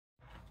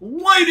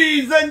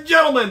Ladies and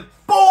gentlemen,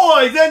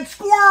 boys and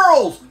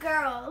squirrels,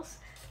 girls,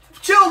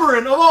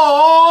 children of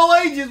all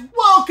ages,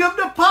 welcome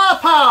to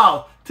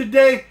Pophouse.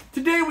 Today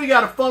we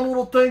got a fun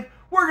little thing.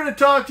 We're going to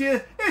talk to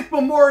you. It's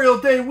Memorial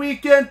Day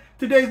weekend.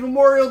 Today's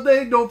Memorial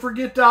Day. Don't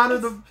forget to honor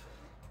the...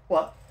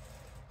 What?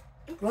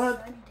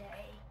 What? Sunday.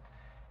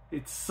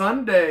 It's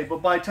Sunday,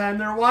 but by the time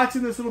they're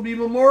watching this, it'll be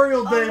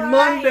Memorial Day,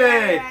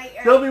 Monday. Right.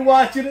 They'll be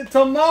watching it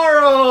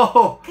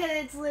tomorrow. Because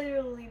it's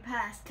literally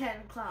past 10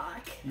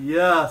 o'clock.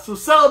 Yeah, so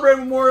celebrate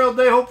Memorial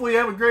Day. Hopefully you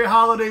have a great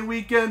holiday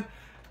weekend.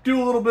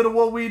 Do a little bit of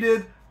what we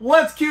did.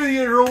 Let's cue the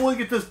intro. We'll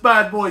get this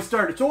bad boy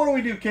started. So what do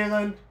we do,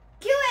 Kaylin?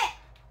 Cue it!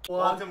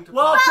 Welcome to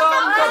Pophouse!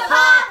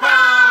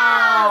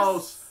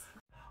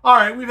 All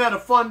right, we've had a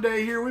fun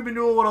day here. We've been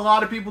doing what a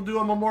lot of people do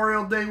on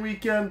Memorial Day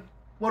weekend.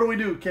 What do we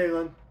do,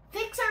 Kaylin?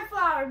 Fix our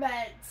flower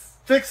beds.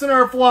 Fixing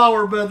our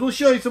flower beds. We'll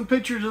show you some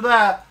pictures of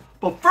that.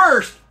 But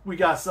first, we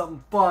got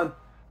something fun.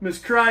 Miss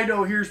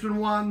Crido here's been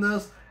wanting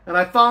this, and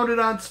I found it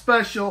on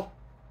special.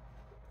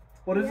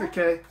 What is it,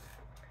 Kay?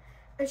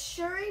 A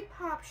Shuri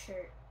pop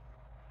shirt.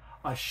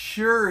 A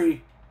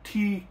Shuri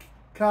tea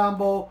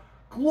combo.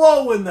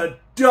 Glow in the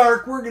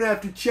dark. We're going to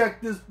have to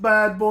check this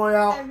bad boy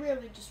out. I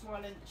really just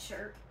wanted the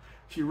shirt.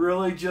 She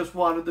really just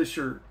wanted the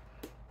shirt.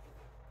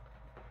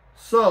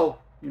 So,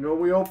 you know,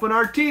 we open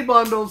our tea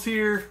bundles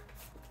here.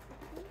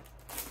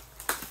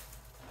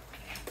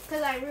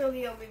 Because I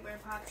really only wear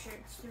pop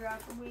shirts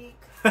throughout the week.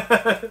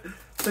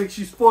 Think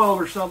she's spoiled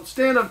or something.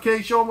 Stand up,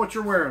 Kay. Show them what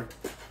you're wearing.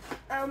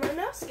 A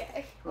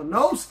Nosuke. A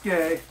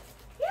Nosuke?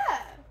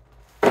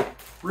 Yeah.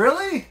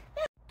 Really?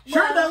 Yeah.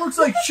 Sure, Well. that looks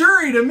like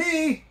Shuri to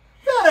me.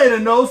 That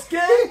ain't a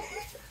Nosuke.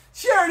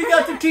 She already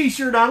got the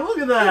t-shirt on. Look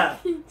at that.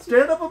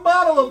 Stand up and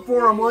bottle up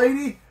for him,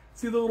 lady.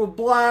 See the little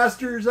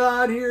blasters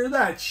on here?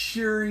 That's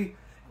Shuri.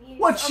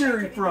 What's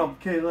Shuri from,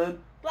 Kaylin?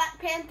 Black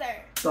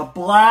Panther. The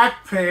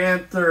Black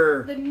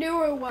Panther. The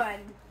newer one.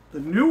 The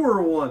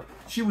newer one.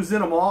 She was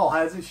in them all,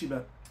 hasn't she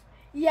been?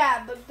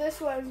 Yeah, but this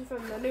one's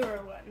from the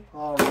newer one.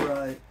 All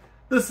right.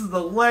 This is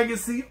the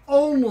Legacy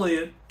only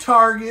at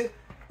Target.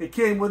 It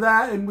came with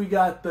that, and we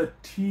got the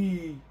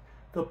tea.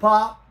 The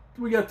pop.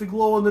 We got the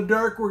glow in the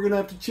dark. We're going to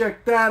have to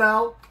check that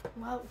out.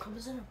 Well, it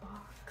comes in a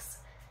box.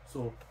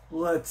 So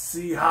let's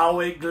see how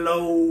it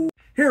glows.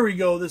 Here we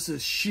go. This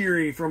is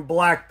Shuri from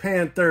Black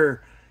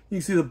Panther. You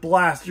can see the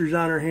blasters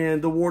on her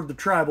hand, the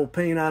tribal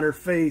paint on her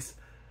face.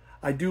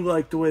 I do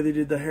like the way they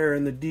did the hair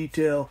and the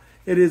detail.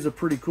 It is a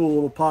pretty cool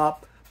little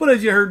pop. But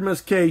as you heard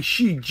Miss K,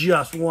 she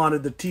just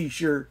wanted the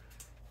t-shirt.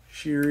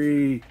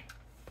 Shuri.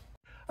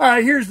 All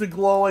right, here's the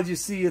glow. As you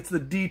see, it's the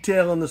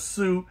detail in the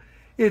suit.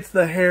 It's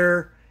the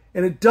hair.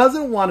 And it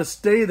doesn't want to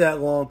stay that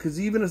long because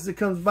even as it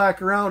comes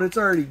back around, it's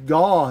already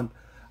gone.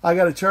 I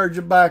got to charge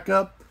it back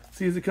up.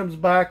 See, as it comes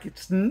back,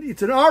 it's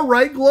an all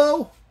right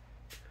glow,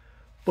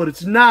 but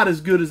it's not as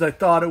good as I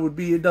thought it would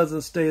be. It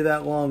doesn't stay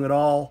that long at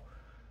all.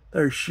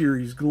 There's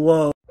Shuri's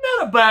glow.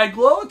 Not a bad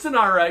glow. It's an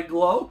all right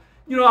glow.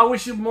 You know, I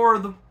wish it more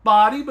of the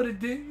body, but it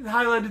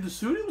highlighted the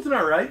suit. It was an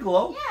all right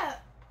glow. Yeah.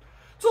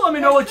 So let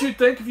me know what you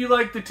think. If you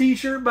like the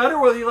t-shirt better,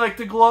 whether you like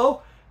the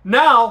glow.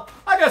 Now,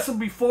 I got some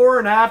before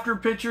and after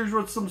pictures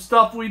with some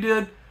stuff we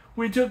did.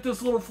 We took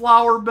this little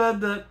flower bed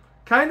that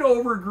kind of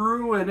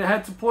overgrew and it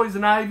had some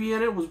poison ivy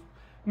in it. It was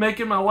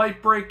making my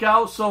wife break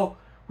out. So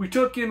we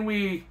took and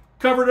we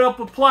covered it up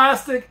with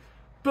plastic,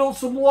 built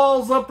some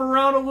walls up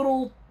around a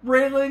little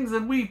railings,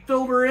 and we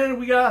filled her in.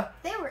 We got...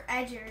 They were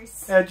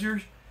edgers.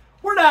 Edgers.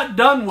 We're not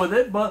done with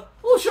it, but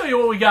we'll show you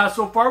what we got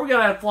so far. We got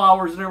to add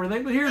flowers and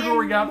everything, but here's what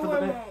we got for the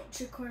day. More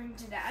mulch, according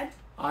to Dad.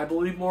 I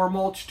believe more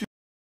mulch too.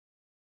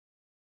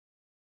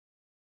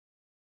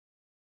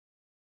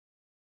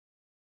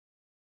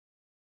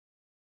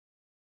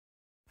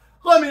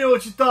 Let me know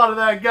what you thought of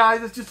that,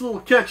 guys. It's just a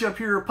little catch-up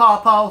here at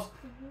Pophouse.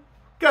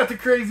 Got the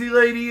crazy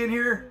lady in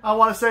here. I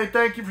want to say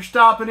thank you for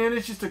stopping in.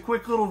 It's just a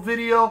quick little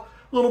video.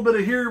 A little bit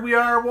of here we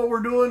are, what we're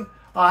doing.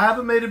 I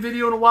haven't made a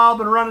video in a while.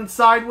 Been running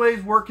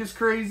sideways. Work is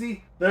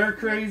crazy. They're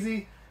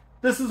crazy.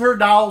 This is her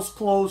doll's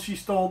clothes she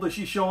stole that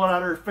she's showing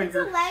on her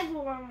finger. It's a leg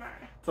warmer.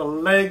 It's a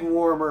leg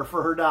warmer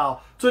for her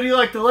doll. So do you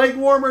like the leg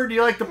warmer? Do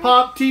you like the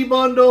pop tea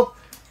bundle?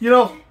 You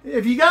know,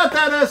 if you got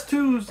that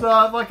S2s,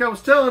 like I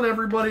was telling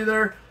everybody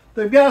there,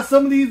 they've got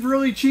some of these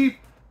really cheap.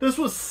 This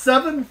was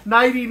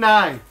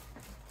 $7.99.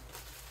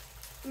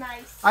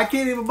 Nice. I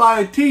can't even buy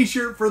a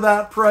t-shirt for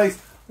that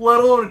price, let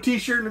alone a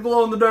t-shirt and a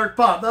glow-in-the-dark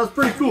pop. That was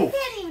pretty cool. You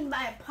can't even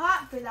buy a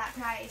pop for that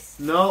price.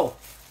 No.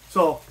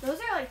 So, those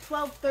are like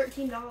 $12,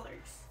 $13.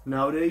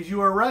 Nowadays,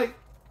 you are right.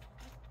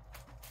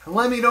 And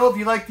let me know if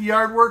you like the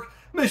yard work.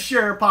 Miss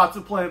Sharon pots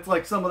and plants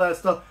like some of that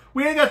stuff.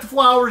 We ain't got the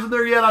flowers in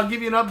there yet. I'll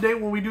give you an update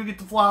when we do get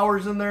the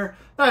flowers in there.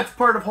 That's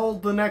part of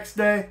Hold the next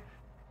day.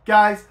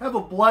 Guys, have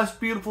a blessed,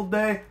 beautiful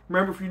day.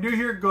 Remember, if you're new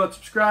here, go ahead and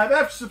subscribe.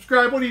 After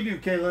subscribe, what do you do,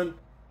 Kaylin?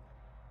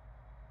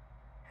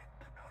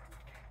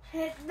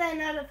 Hit the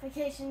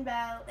notification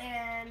bell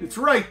and... It's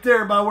right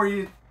there by where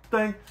you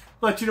think.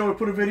 Let you know we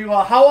put a video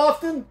out. How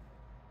often?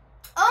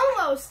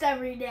 Almost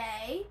every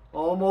day.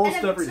 Almost and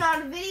if every it's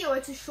not a video,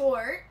 it's a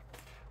short.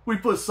 We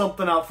put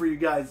something out for you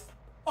guys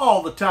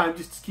all the time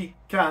just to keep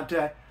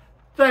contact.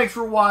 Thanks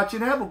for watching.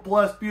 Have a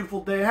blessed,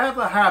 beautiful day. Have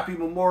a happy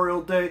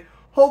Memorial Day.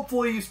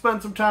 Hopefully you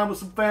spend some time with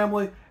some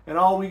family. And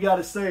all we got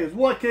to say is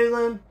what,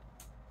 Caitlin?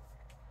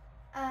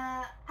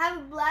 Have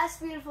a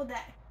blessed, beautiful day.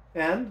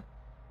 And?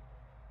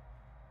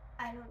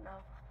 I don't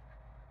know.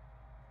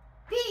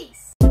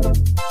 Peace.